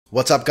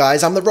What's up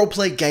guys, I'm the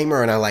Roleplay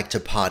Gamer and I like to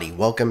party.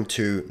 Welcome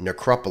to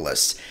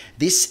NECROPOLIS.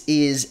 This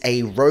is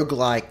a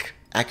roguelike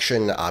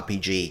action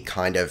RPG,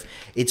 kind of.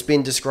 It's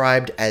been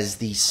described as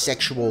the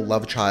sexual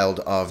love child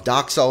of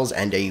Dark Souls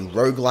and a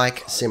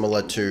roguelike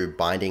similar to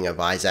Binding of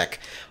Isaac.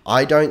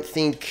 I don't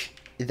think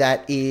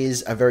that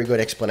is a very good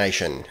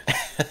explanation.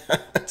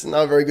 It's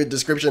not a very good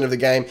description of the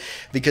game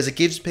because it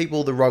gives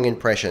people the wrong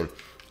impression.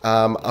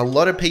 A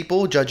lot of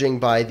people, judging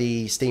by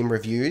the Steam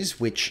reviews,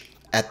 which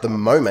at the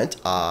moment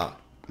are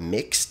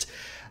mixed,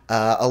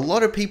 a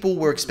lot of people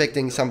were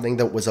expecting something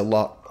that was a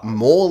lot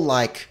more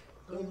like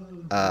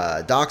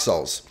Dark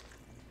Souls,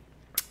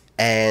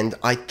 and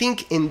I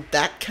think in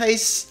that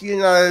case, you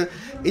know,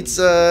 it's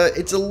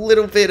a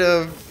little bit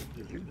of,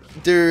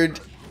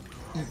 dude,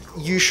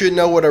 you should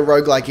know what a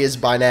roguelike is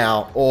by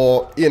now,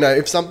 or, you know,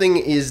 if something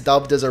is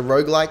dubbed as a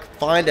roguelike,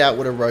 find out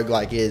what a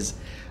roguelike is.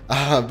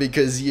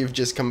 Because you've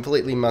just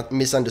completely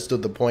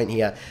misunderstood the point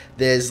here.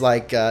 There's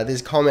like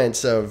there's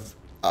comments of,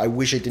 I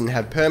wish it didn't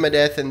have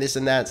permadeath and this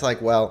and that. It's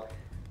like, well,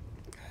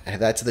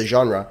 that's the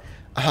genre.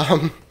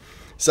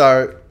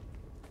 So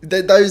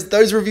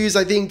those reviews,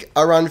 I think,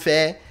 are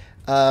unfair.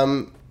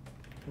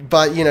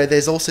 But, you know,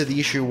 there's also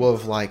the issue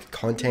of like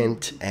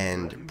content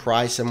and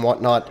price and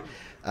whatnot,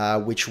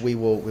 which we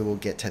will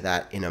get to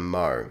that in a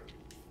mo.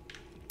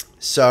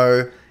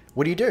 So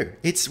what do?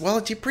 It's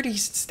your pretty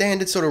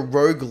standard sort of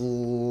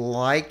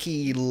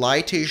roguelikey,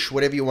 lightish,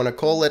 whatever you want to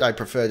call it. I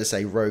prefer to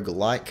say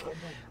roguelike.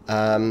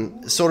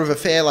 Sort of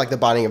affair like the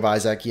Binding of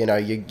Isaac. You know,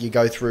 you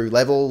go through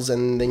levels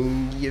and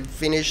then you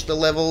finish the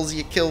levels,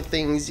 you kill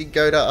things, you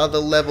go to other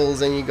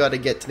levels and you got to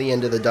get to the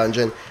end of the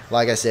dungeon.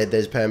 Like I said,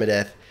 there's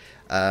permadeath.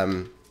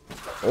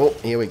 Oh,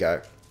 here we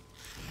go.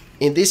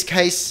 In this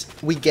case,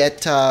 we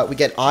get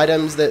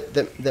items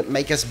that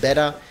make us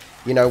better.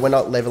 You know, we're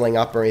not leveling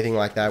up or anything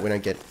like that. We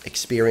don't get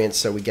experience,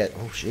 so we get...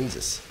 Oh,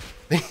 Jesus.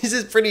 This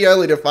is pretty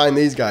early to find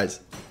these guys.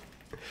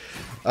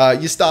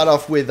 You start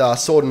off with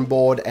sword and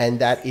board, and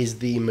that is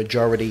the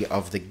majority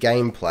of the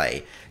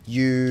gameplay.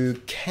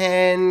 You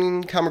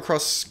can come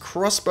across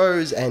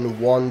crossbows and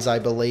wands, I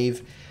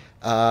believe.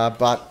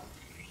 But,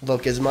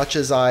 look, as much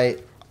as I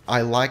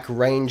like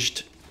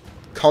ranged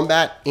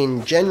combat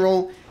in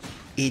general,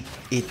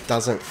 it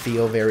doesn't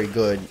feel very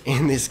good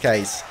in this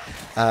case.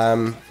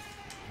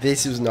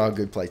 This is not a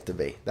good place to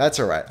be. That's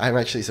alright. I'm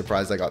actually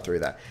surprised I got through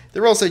that.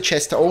 There are also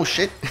chests to... Oh,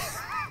 shit.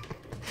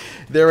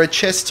 There are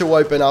chests to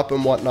open up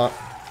and whatnot,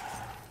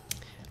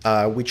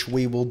 which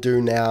we will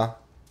do now.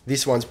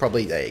 This one's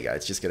probably... There you go.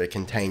 It's just going to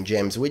contain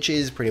gems, which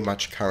is pretty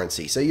much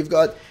currency. So you've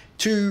got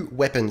two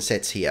weapon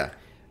sets here.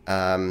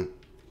 And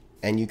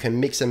you can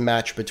mix and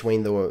match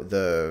between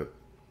the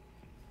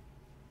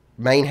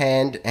main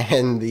hand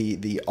and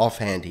the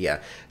offhand here.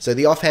 So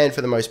the offhand,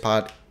 for the most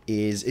part,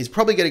 is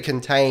probably going to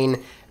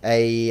contain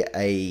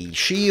a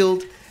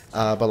shield,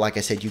 but like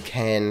I said, you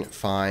can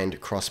find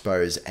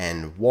crossbows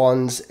and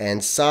wands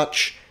and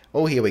such.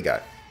 Oh, here we go.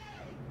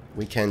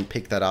 We can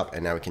pick that up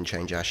and now we can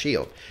change our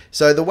shield.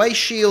 So the way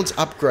shields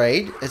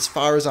upgrade, as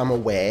far as I'm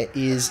aware,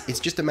 is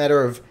it's just a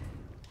matter of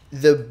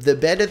the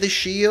better the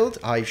shield...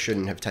 I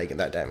shouldn't have taken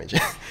that damage.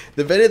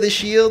 The better the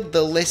shield,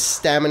 the less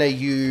stamina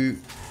you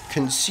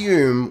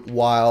consume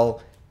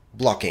while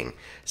blocking.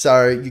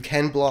 So you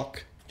can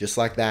block just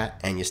like that,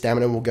 and your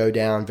stamina will go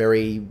down,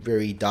 very,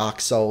 very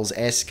Dark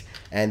Souls-esque,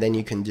 and then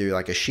you can do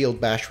like a shield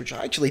bash, which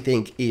I actually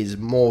think is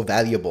more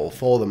valuable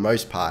for the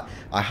most part.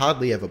 I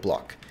hardly ever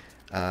block.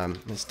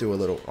 Let's do a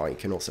little... Oh, you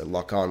can also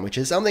lock on, which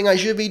is something I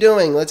should be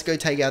doing. Let's go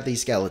take out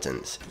these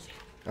skeletons.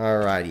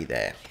 Alrighty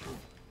there.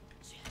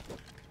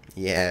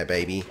 Yeah,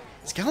 baby.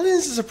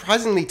 Skeletons are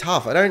surprisingly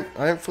tough. I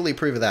don't fully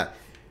approve of that.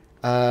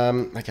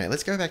 Okay,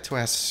 let's go back to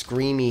our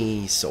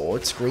screamer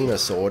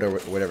sword, or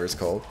whatever it's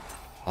called.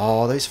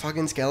 Oh, those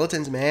fucking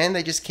skeletons, man.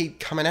 They just keep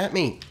coming at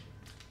me.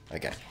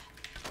 Okay.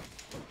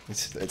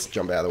 Let's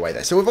jump out of the way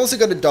there. So we've also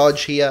got a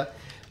dodge here.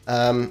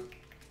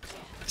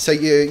 So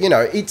you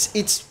know,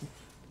 it's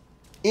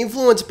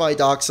influenced by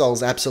Dark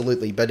Souls,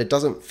 absolutely, but it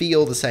doesn't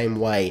feel the same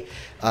way.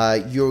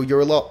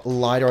 You're a lot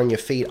lighter on your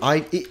feet.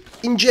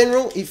 In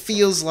general, it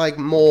feels like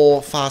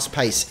more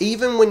fast-paced.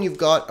 Even when you've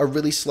got a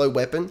really slow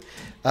weapon,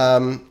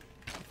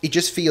 it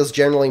just feels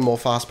generally more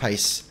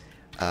fast-paced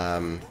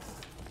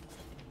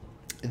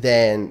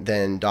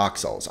than Dark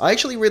Souls. I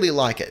actually really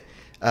like it,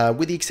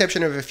 with the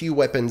exception of a few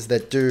weapons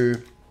that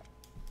do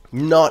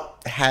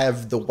not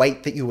have the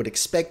weight that you would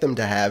expect them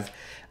to have.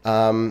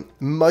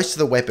 Most of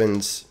the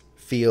weapons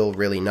feel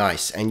really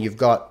nice, and you've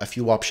got a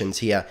few options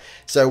here.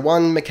 So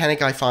one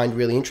mechanic I find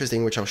really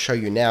interesting, which I'll show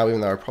you now,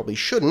 even though I probably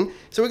shouldn't.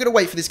 So we're going to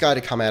wait for this guy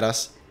to come at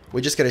us.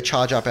 We're just going to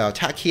charge up our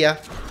attack here,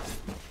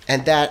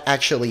 and that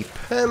actually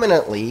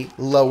permanently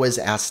lowers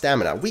our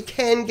stamina. We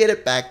can get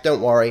it back,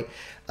 don't worry.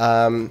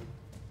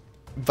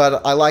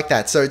 But I like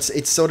that. So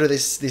it's sort of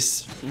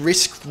this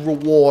risk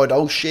reward.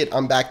 Oh shit,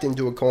 I'm backed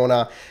into a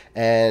corner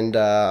and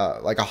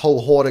like a whole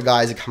horde of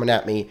guys are coming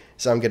at me.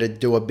 So I'm going to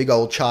do a big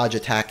old charge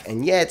attack,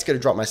 and yeah, it's going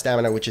to drop my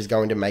stamina, which is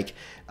going to make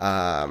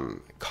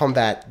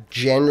combat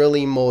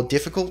generally more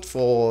difficult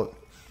for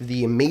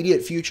the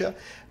immediate future.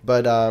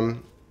 But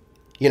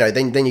you know,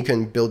 then you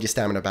can build your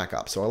stamina back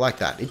up. So I like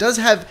that. It does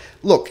have,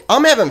 look,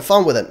 I'm having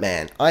fun with it,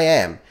 man. I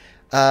am.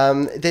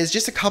 There's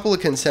just a couple of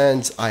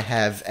concerns I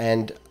have,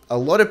 and a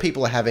lot of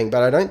people are having,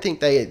 but I don't think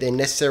they're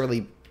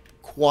necessarily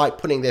quite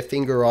putting their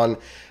finger on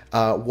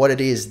what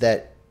it is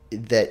that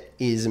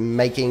is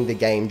making the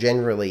game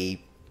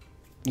generally,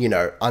 you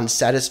know,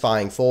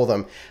 unsatisfying for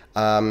them.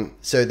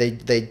 So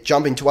they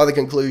jump into other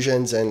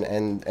conclusions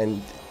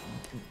and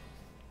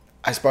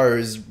I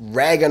suppose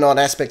ragging on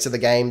aspects of the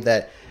game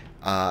that,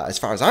 as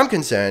far as I'm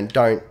concerned,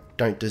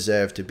 don't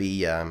deserve to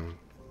be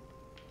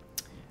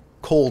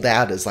called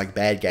out as like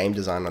bad game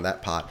design on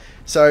that part.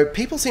 So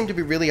people seem to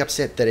be really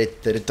upset that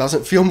it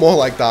doesn't feel more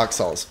like Dark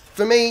Souls.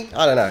 For me,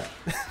 I don't know.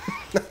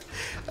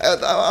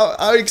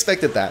 I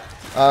expected that,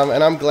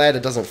 and I'm glad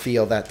it doesn't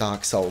feel that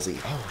Dark Soulsy.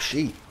 Oh,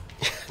 sheet.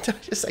 Did I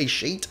just say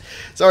sheet?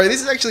 Sorry,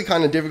 this is actually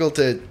kind of difficult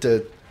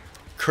to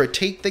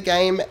critique the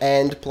game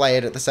and play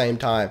it at the same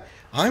time.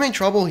 I'm in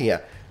trouble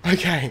here.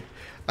 Okay,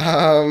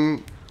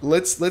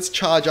 let's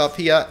charge up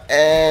here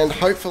and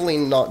hopefully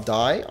not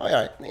die. All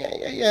right,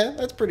 yeah,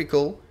 that's pretty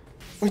cool.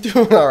 We're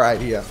doing all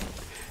right here.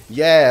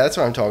 Yeah, that's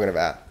what I'm talking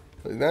about.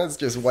 Let's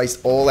just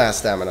waste all our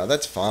stamina.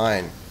 That's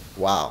fine.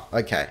 Wow.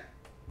 Okay.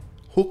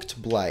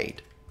 Hooked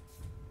blade.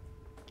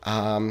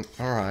 All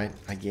right,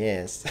 I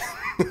guess.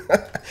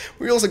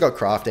 We also got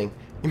crafting.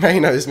 You may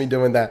notice me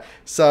doing that.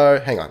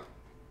 So, hang on.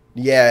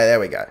 Yeah, there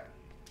we go.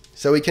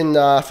 So we can,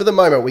 for the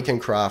moment, we can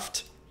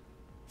craft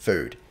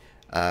food.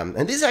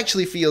 And this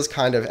actually feels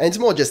kind of, and it's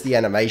more just the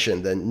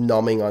animation than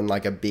nomming on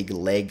like a big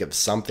leg of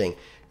something.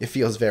 It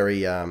feels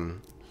very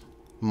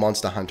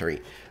Monster Hunter-y.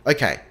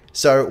 Okay,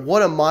 so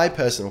what are my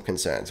personal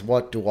concerns?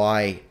 What do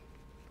I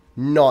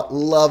not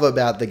love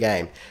about the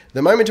game?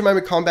 The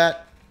moment-to-moment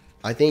combat,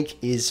 I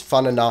think, is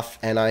fun enough,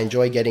 and I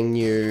enjoy getting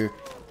new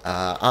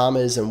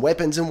armors and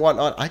weapons and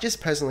whatnot. I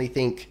just personally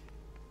think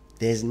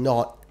there's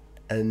not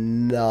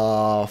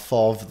enough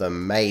of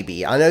them,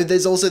 maybe. I know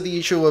there's also the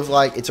issue of,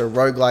 like, it's a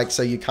roguelike,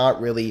 so you can't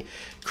really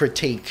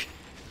critique...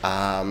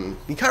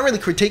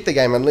 the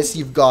game unless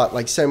you've got,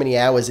 like, so many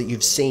hours that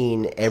you've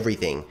seen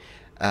everything.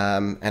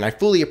 And I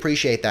fully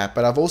appreciate that,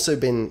 but I've also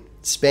been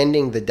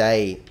spending the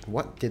day...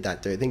 What did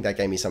that do? I think that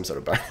gave me some sort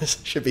of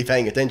bonus. Should be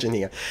paying attention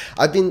here.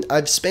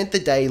 I've spent the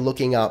day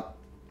looking up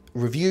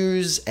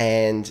reviews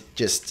and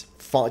just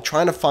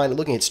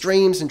looking at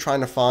streams and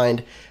trying to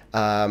find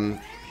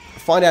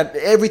out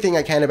everything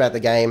I can about the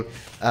game.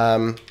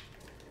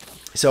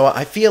 So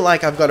I feel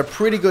like I've got a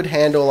pretty good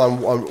handle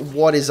on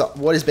what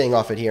is being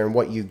offered here and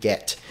what you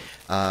get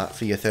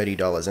for your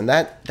 $30. And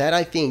that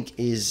I think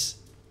is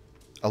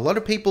a lot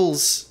of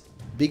people's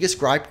biggest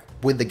gripe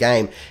with the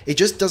game. It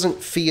just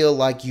doesn't feel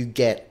like you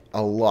get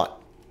a lot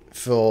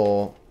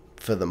for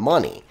the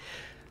money,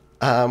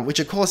 which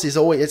of course is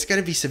always, it's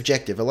going to be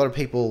subjective. A lot of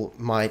people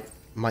might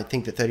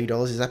think that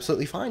 $30 is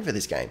absolutely fine for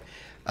this game.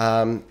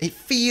 It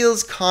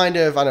feels kind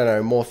of, I don't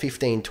know, more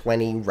 15,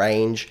 20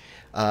 range.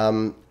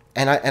 And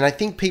I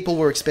think people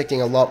were expecting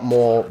a lot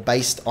more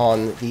based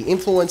on the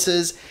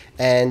influences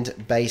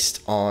and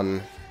based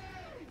on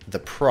the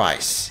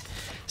price.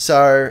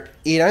 So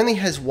it only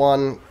has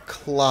one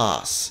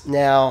class.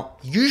 Now,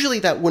 usually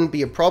that wouldn't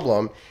be a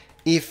problem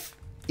if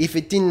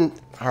it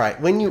didn't. All right,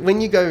 when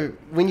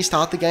you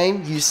start the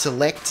game, you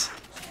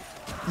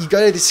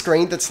go to this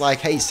screen that's like,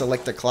 hey,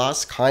 select a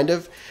class, kind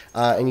of,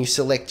 and you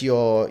select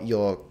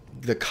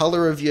the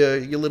color of your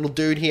little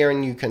dude here,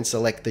 and you can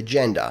select the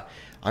gender.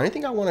 I don't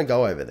think I want to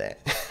go over there.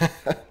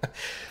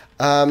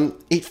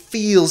 It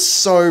feels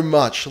so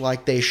much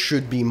like there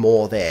should be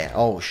more there.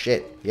 Oh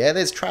shit, yeah,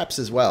 there's traps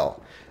as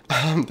well.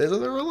 There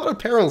are a lot of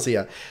perils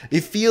here.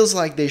 It feels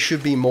like there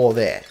should be more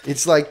there.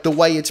 It's like the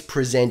way it's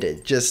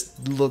presented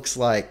just looks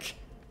like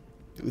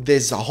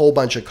there's a whole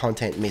bunch of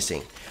content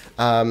missing.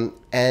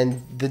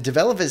 And the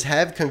developers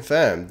have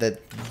confirmed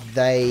that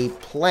they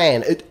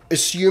plan,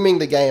 assuming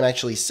the game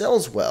actually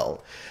sells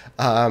well,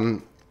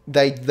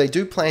 they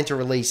do plan to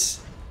release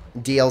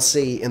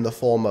DLC in the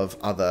form of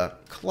other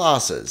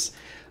classes.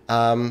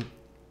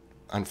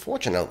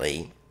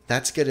 Unfortunately,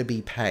 that's going to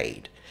be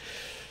paid.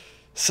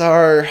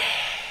 So...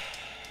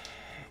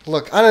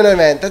 Look, I don't know,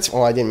 man.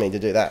 Oh, I didn't mean to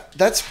do that.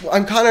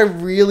 I'm kind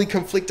of really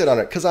conflicted on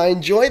it because I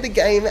enjoy the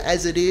game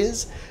as it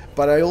is,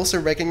 but I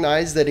also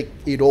recognize that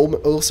it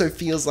also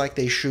feels like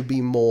there should be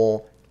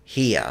more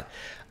here.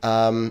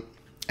 And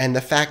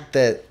the fact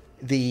that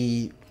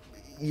the,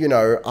 you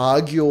know,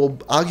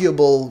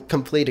 arguable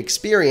complete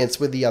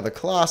experience with the other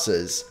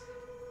classes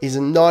is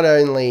not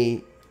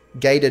only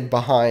gated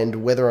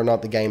behind whether or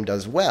not the game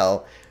does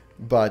well,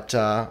 but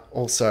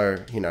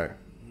also, you know,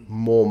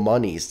 more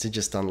monies to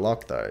just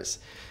unlock those.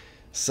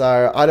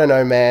 So I don't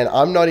know, man.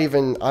 I don't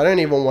even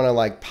want to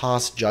like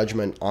pass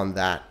judgment on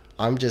that.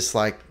 I'm just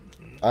like,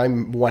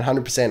 I'm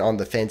 100% on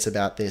the fence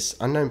about this.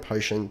 Unknown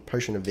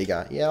potion of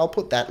vigor. Yeah, I'll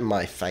put that in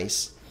my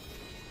face.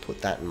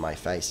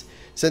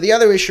 So the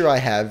other issue I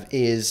have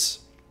is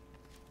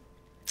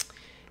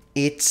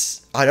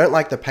I don't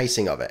like the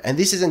pacing of it. And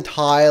this is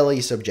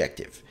entirely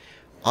subjective.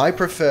 I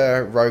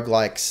prefer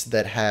roguelikes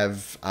that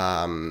have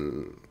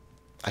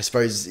I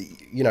suppose,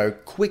 you know,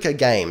 quicker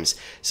games.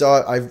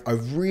 So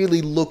I've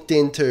really looked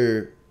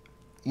into,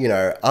 you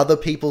know, other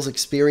people's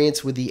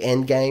experience with the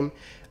end game,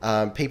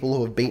 people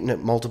who have beaten it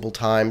multiple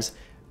times.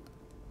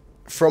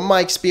 From my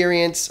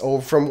experience,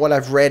 or from what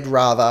I've read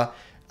rather,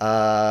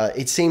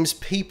 it seems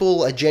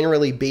people are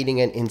generally beating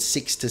it in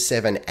 6 to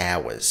 7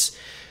 hours.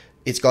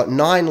 It's got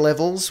 9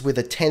 levels with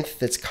a 10th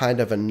that's kind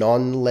of a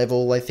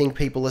non-level, I think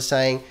people are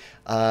saying.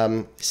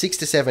 6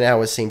 to 7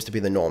 hours seems to be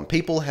the norm.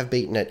 People have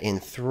beaten it in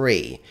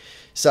 3.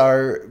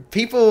 So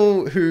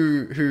people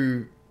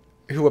who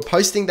are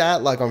posting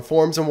that, like on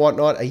forums and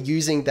whatnot, are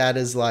using that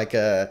as like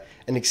an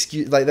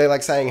excuse. Like they're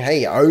like saying,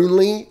 "Hey,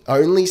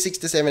 only 6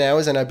 to 7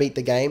 hours and I beat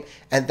the game."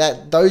 And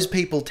that those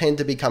people tend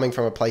to be coming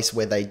from a place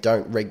where they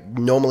don't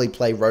normally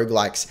play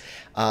roguelikes,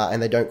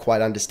 and they don't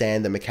quite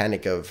understand the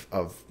mechanic of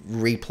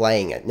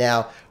replaying it.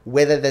 Now,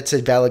 whether that's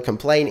a valid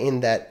complaint in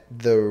that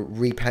the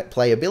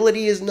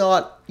replayability is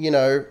not, you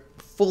know,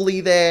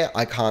 fully there,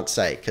 I can't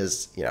say,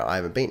 because, you know, I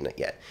haven't beaten it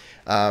yet.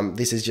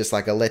 This is just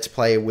like a let's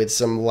play with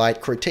some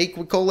light critique.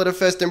 We call it a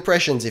first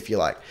impressions, if you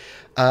like.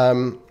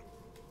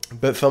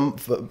 But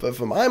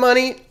for my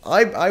money,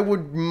 I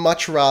would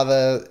much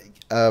rather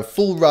a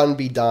full run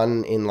be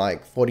done in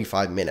like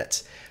 45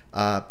 minutes.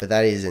 But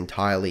that is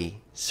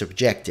entirely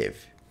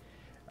subjective.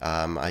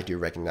 I do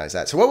recognize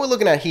that. So what we're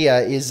looking at here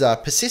is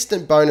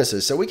persistent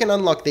bonuses. So we can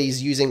unlock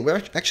these using,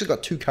 we've actually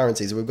got 2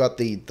 currencies. We've got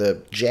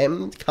the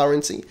gem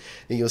currency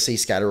that you'll see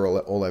scatter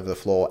all over the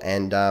floor.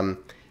 And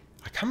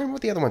I can't remember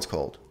what the other one's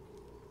called.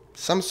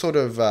 Some sort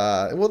of,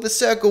 well, the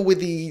circle with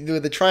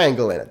the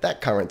triangle in it,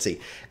 that currency.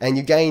 And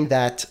you gain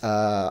that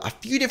a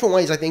few different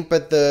ways, I think,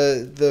 but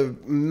the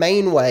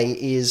main way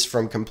is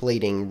from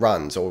completing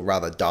runs, or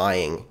rather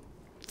dying,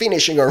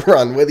 finishing a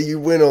run, whether you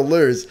win or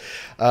lose.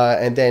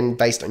 And then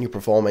based on your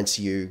performance,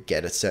 you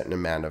get a certain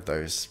amount of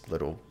those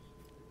little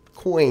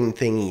coin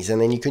thingies, and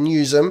then you can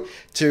use them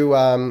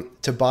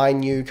to buy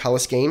new color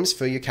schemes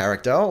for your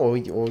character, or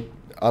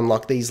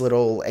unlock these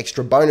little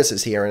extra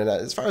bonuses here. And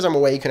as far as I'm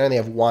aware, you can only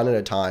have 1 at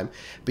a time,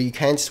 but you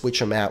can switch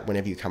them out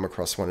whenever you come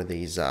across one of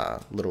these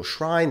little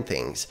shrine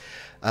things.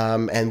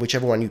 And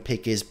whichever one you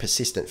pick is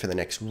persistent for the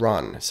next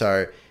run.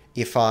 So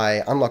if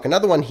I unlock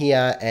another one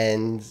here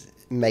and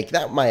make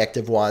that my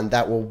active one,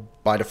 that will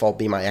by default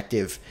be my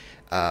active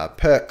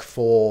perk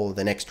for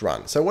the next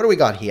run. So what do we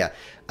got here?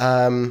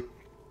 I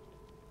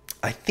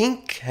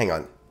think, hang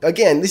on.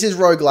 Again, this is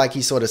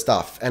roguelike-y sort of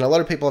stuff, and a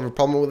lot of people have a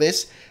problem with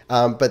this.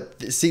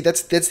 But see,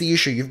 that's the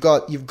issue. You've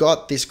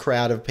got this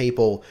crowd of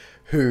people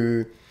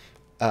who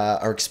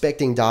are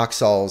expecting Dark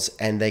Souls,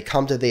 and they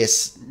come to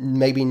this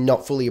maybe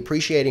not fully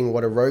appreciating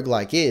what a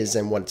roguelike is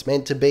and what it's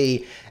meant to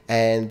be,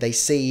 and they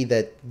see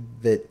that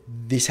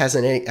this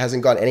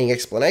hasn't got any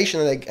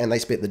explanation, and they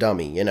spit the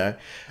dummy, you know.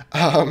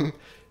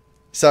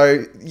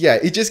 So yeah,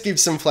 it just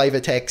gives some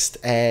flavor text,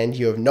 and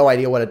you have no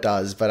idea what it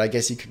does, but I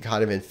guess you can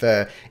kind of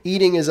infer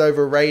eating is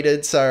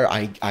overrated, so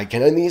I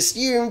can only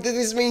assume that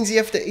this means you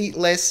have to eat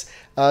less,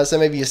 so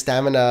maybe your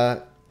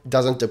stamina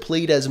doesn't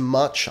deplete as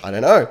much, I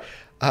don't know.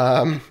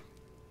 Oh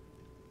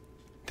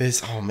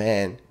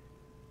man.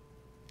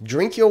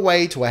 Drink your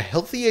way to a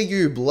healthier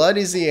you, blood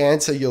is the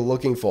answer you're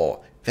looking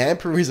for.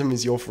 Vampirism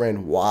is your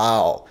friend,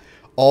 wow.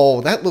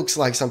 Oh, that looks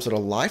like some sort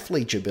of life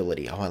leech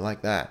ability. Oh, I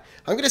like that.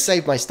 I'm going to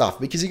save my stuff,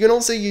 because you can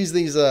also use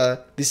these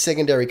this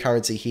secondary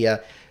currency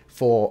here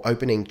for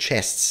opening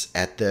chests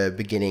at the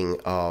beginning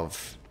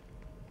of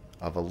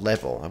a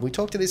level. Have we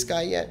talked to this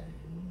guy yet?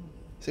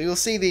 So you'll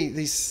see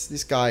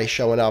this guy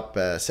showing up,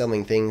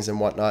 selling things and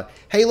whatnot.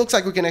 Hey, looks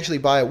like we can actually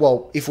buy it.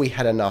 Well, if we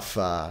had enough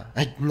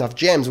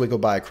gems, we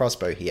could buy a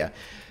crossbow here.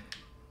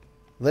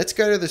 Let's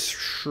go to the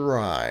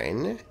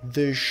shrine.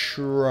 The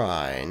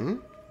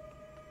shrine.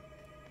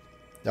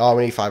 Oh,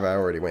 we need 5. I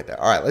already went there.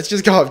 Alright, let's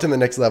just go up to the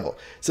next level.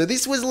 So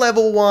this was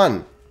level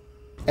 1.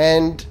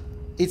 And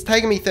it's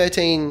taken me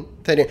 13.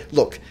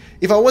 Look,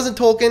 if I wasn't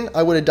talking,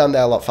 I would have done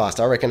that a lot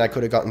faster. I reckon I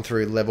could have gotten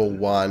through level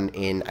 1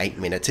 in 8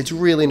 minutes. It's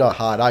really not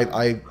hard.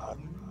 I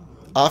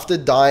after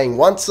dying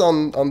once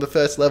on the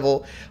first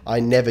level,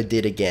 I never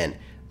did again.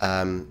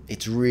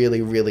 It's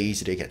really, really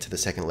easy to get to the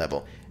second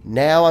level.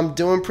 Now I'm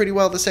doing pretty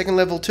well at the second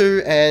level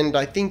too, and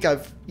I think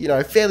I've, you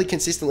know, fairly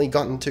consistently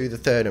gotten to the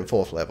 3rd and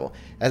 4th level.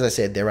 As I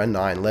said, there are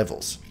 9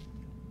 levels.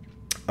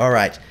 All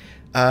right.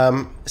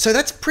 So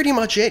that's pretty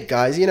much it,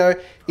 guys. You know,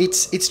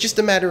 it's just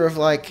a matter of,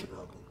 like,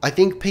 I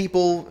think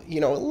people, you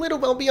know,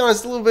 I'll be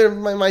honest, a little bit of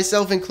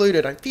myself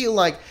included, I feel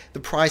like the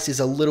price is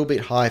a little bit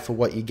high for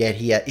what you get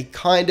here.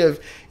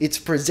 It's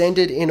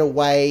presented in a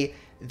way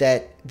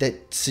that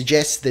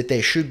suggests that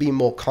there should be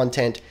more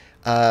content,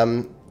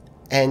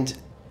 and,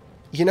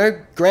 you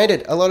know,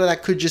 granted, a lot of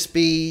that could just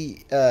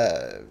be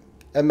a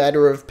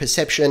matter of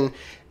perception,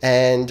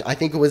 and I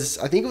think it was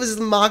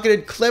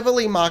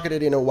cleverly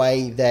marketed in a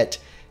way that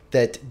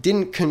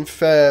didn't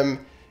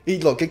confirm.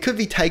 Look, it could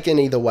be taken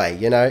either way,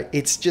 you know.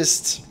 It's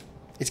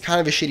kind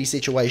of a shitty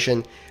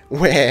situation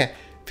where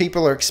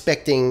people are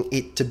expecting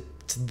it to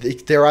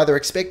they're either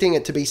expecting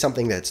it to be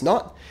something that's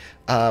not,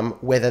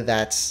 whether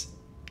that's,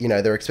 you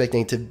know, they're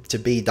expecting it to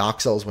be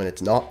Dark Souls when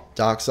it's not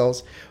Dark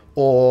Souls,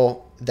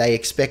 or they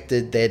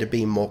expected there to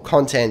be more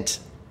content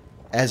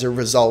as a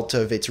result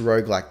of its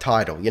roguelike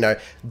title. You know,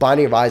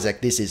 Binding of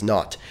Isaac, this is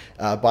not.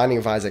 Binding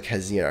of Isaac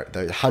has, you know,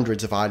 the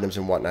hundreds of items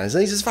and whatnot.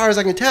 As far as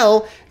I can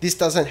tell, this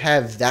doesn't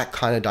have that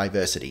kind of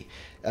diversity.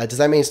 Does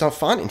that mean it's not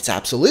fun? It's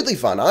absolutely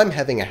fun. I'm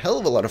having a hell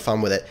of a lot of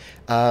fun with it.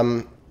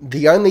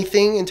 The only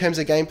thing in terms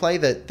of gameplay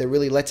that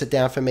really lets it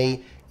down for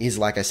me is,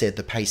 like I said,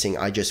 the pacing.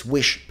 I just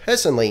wish,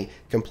 personally,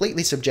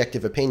 completely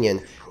subjective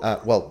opinion,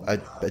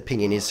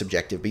 opinion is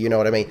subjective, but you know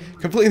what I mean,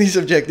 completely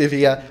subjective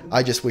here,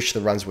 I just wish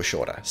the runs were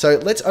shorter. So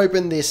let's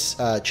open this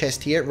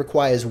chest here. It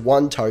requires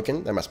 1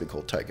 token. They must be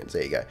called tokens.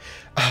 There you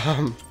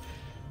go.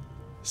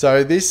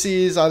 So this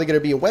is either going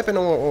to be a weapon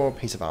or a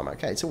piece of armor.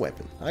 Okay, it's a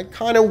weapon. I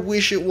kind of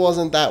wish it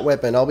wasn't that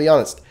weapon, I'll be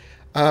honest.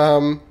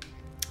 Hang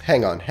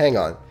on.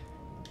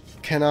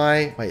 Can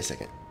I... Wait a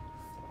second.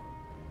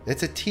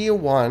 It's a tier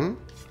 1...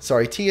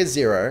 Sorry, tier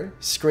 0,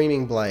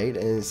 Screaming Blade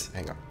is...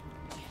 Hang on.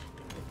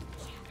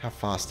 How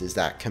fast is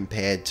that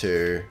compared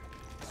to...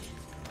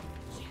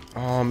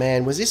 Oh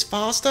man, was this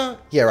faster?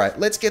 Yeah, right.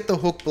 Let's get the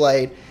Hook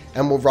Blade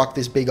and we'll rock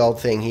this big old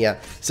thing here.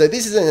 So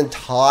this is an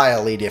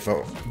entirely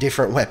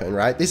different weapon,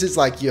 right? This is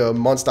like your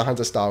Monster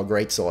Hunter style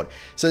greatsword.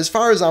 So as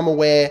far as I'm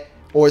aware,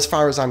 or as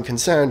far as I'm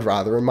concerned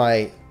rather, in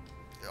my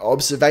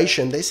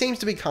observation, there seems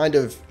to be kind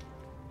of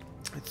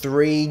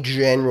 3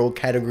 general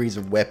categories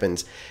of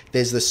weapons.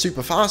 There's the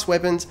super fast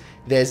weapons,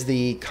 there's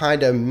the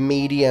kind of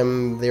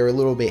medium, they're a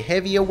little bit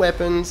heavier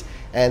weapons,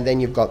 and then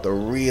you've got the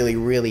really,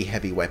 really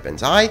heavy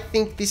weapons. I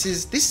think this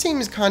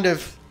seems kind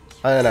of,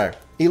 I don't know,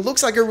 it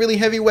looks like a really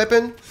heavy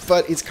weapon,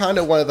 but it's kind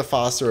of one of the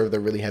faster of the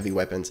really heavy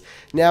weapons.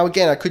 Now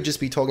again, I could just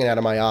be talking out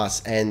of my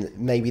ass, and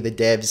maybe the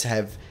devs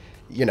have,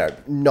 you know,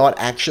 not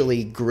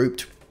actually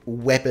grouped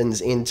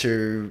weapons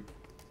into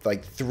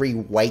like 3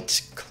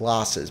 weight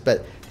classes,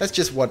 but that's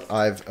just what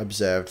I've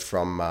observed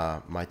from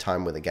my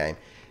time with the game.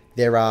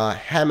 There are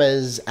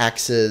hammers,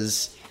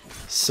 axes,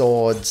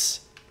 swords.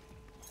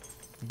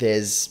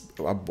 There's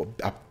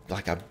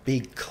like a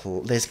big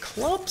there's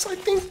clubs, I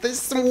think. There's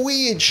some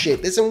weird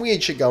shit. There's some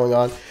weird shit going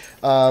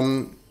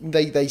on.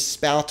 They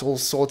spout all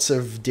sorts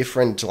of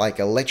different like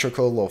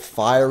electrical or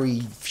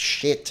fiery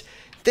shit.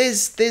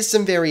 There's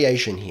some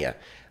variation here.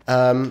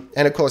 And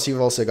of course,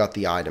 you've also got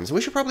the items. We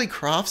should probably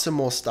craft some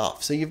more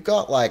stuff. So you've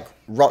got like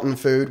rotten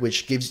food,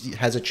 which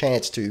has a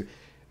chance to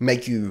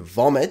make you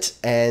vomit,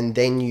 and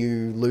then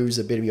you lose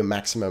a bit of your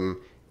maximum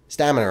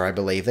stamina, I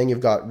believe. Then you've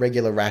got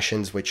regular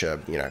rations, which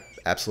are, you know,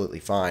 absolutely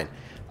fine.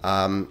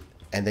 And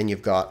then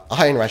you've got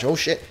iron rations. Oh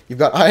shit! You've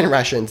got iron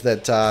rations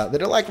that are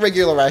like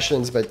regular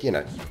rations, but you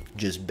know,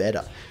 just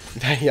better.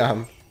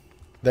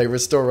 They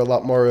restore a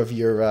lot more of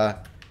your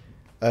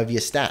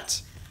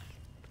stats.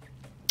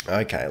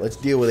 Okay, let's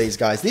deal with these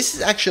guys. This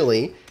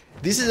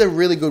is a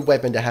really good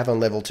weapon to have on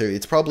level 2.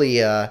 It's probably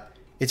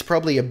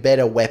a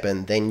better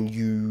weapon than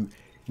you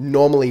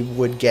normally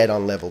would get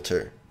on level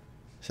 2.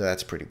 So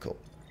that's pretty cool.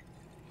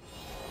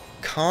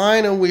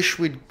 Kind of wish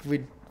we'd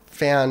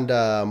found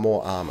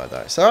more armor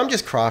though. So I'm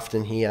just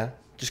crafting here,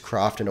 just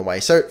crafting away.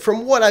 So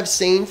from what I've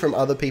seen from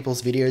other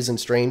people's videos and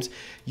streams,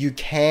 you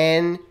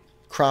can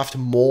craft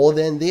more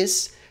than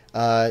this.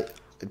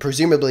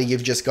 Presumably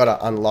you've just got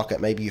to unlock it.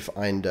 Maybe you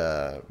find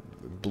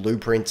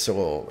blueprints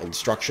or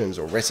instructions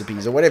or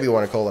recipes or whatever you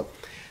want to call it.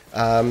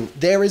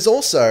 There's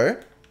also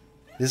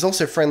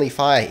friendly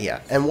fire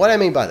here, and what I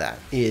mean by that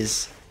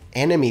is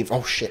enemy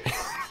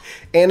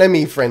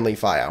friendly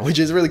fire, which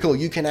is really cool.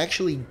 You can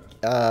actually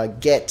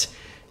get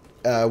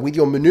with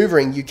your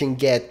maneuvering, you can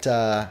get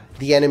the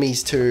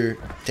enemies to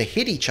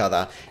hit each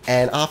other,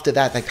 and after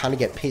that they kind of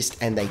get pissed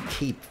and they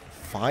keep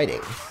fighting.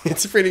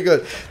 It's pretty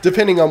good,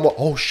 depending on what...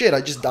 Oh shit,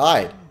 I just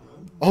died.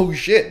 Oh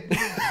shit.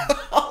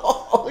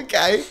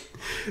 Okay.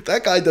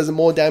 That guy does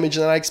more damage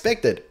than I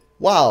expected.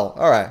 Wow,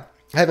 alright.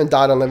 I haven't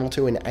died on level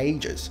 2 in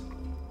ages.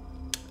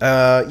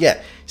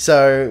 Yeah,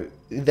 so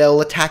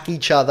they'll attack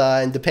each other,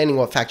 and depending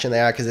what faction they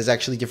are, because there's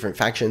actually different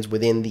factions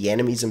within the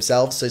enemies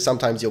themselves, so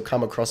sometimes you'll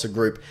come across a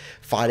group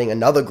fighting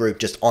another group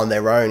just on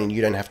their own, and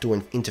you don't have to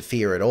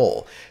interfere at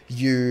all.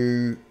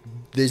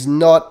 There's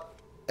not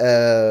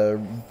a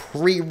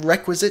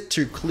prerequisite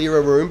to clear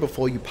a room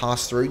before you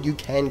pass through. You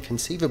can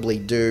conceivably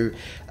do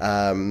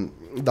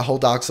the whole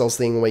Dark Souls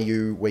thing where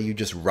you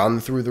just run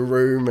through the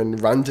room and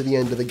run to the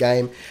end of the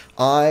game.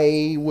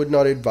 I would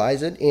not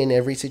advise it in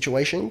every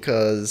situation,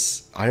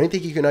 because I don't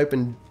think you can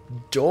open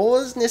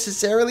doors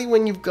necessarily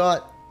when you've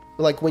got,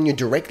 like, when you're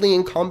directly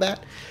in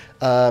combat.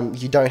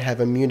 You don't have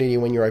immunity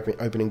when you're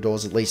opening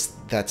doors, at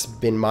least that's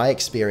been my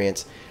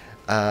experience.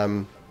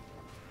 But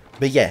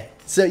yeah,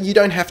 so you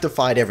don't have to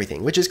fight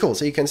everything, which is cool.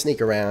 So you can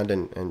sneak around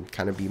and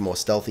kind of be more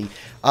stealthy.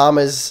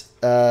 Armors,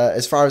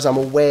 as far as I'm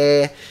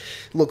aware,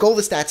 look, all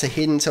the stats are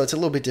hidden, so it's a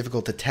little bit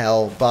difficult to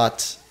tell,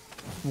 but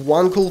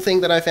one cool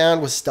thing that I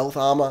found was stealth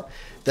armor.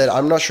 that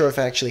I'm not sure if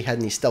it actually had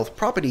any stealth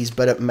properties,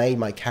 but it made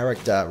my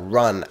character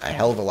run a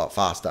hell of a lot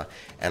faster.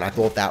 And I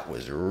thought that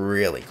was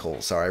really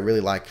cool. So I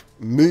really like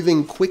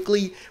moving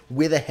quickly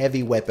with a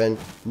heavy weapon,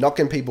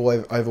 knocking people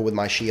over with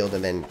my shield,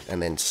 and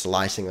then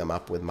slicing them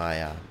up with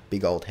my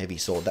big old heavy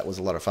sword. That was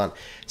a lot of fun.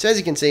 So as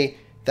you can see,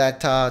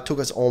 that took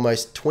us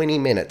almost 20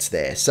 minutes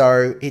there.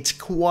 So it's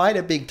quite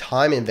a big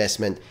time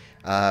investment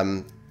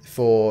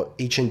for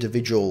each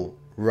individual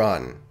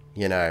run,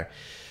 you know.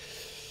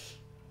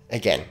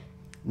 Again,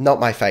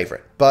 not my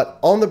favorite. But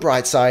on the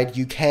bright side,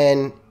 you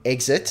can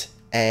exit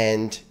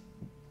and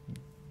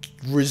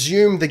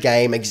resume the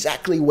game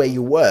exactly where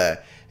you were,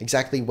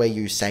 exactly where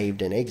you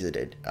saved and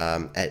exited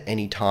at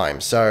any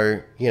time.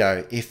 So, you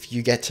know, if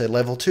you get to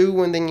level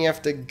 2 and then you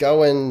have to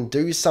go and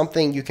do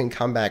something, you can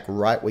come back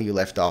right where you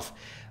left off.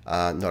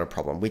 Not a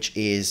problem, which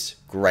is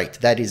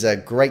great. That is a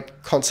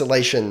great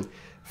consolation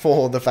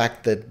for the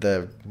fact that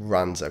the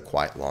runs are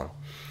quite long.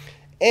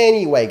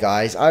 Anyway,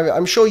 guys,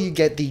 I'm sure you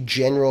get the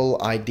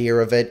general idea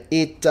of it.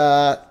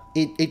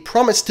 It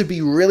promised to be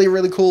really,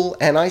 really cool,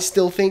 and I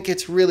still think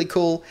it's really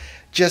cool.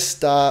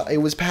 Just, it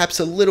was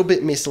perhaps a little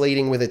bit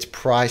misleading with its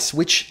price,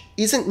 which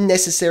isn't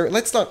necessary.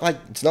 It's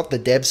not the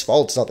dev's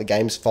fault, it's not the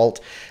game's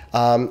fault.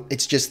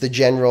 It's just the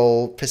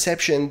general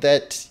perception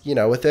that, you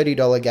know, a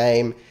 $30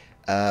 game,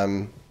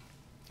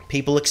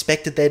 people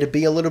expected there to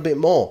be a little bit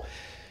more.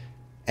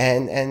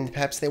 And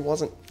perhaps there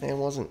wasn't.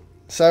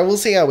 So we'll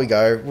see how we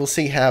go. We'll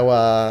see how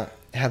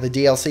the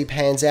DLC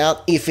pans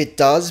out, if it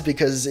does,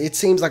 because it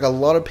seems like a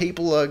lot of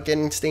people are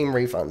getting Steam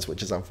refunds,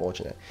 which is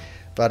unfortunate.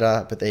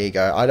 But there you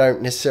go. I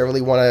don't necessarily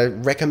want to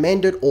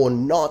recommend it or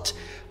not.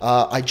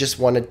 I just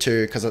wanted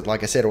to, because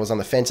like I said, I was on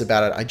the fence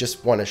about it. I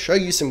just want to show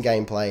you some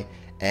gameplay,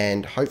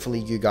 and hopefully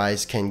you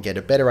guys can get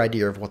a better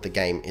idea of what the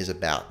game is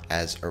about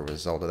as a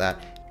result of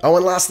that. Oh,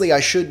 and lastly,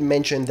 I should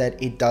mention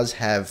that it does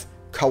have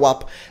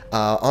co-op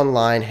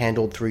online,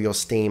 handled through your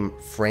Steam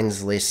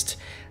friends list.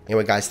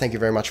 Anyway, guys, thank you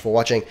very much for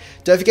watching.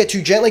 Don't forget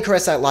to gently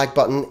caress that like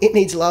button. It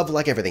needs love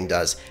like everything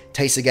does.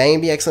 Taste the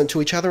game, be excellent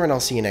to each other, and I'll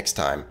see you next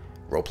time.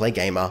 Roleplay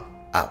Gamer,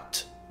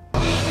 out.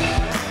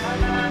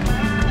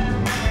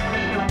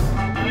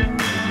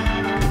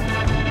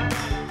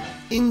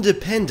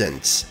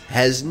 Independence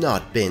has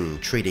not been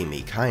treating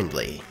me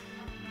kindly.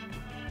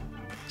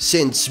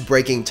 Since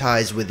breaking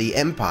ties with the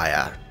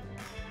Empire,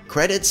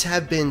 credits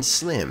have been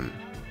slim.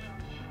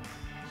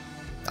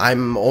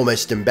 I'm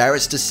almost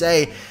embarrassed to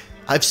say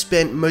I've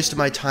spent most of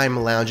my time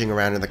lounging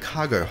around in the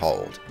cargo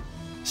hold,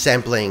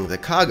 sampling the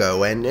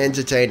cargo and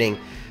entertaining,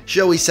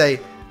 shall we say,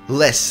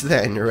 less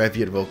than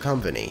reputable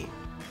company.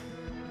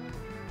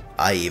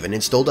 I even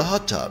installed a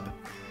hot tub.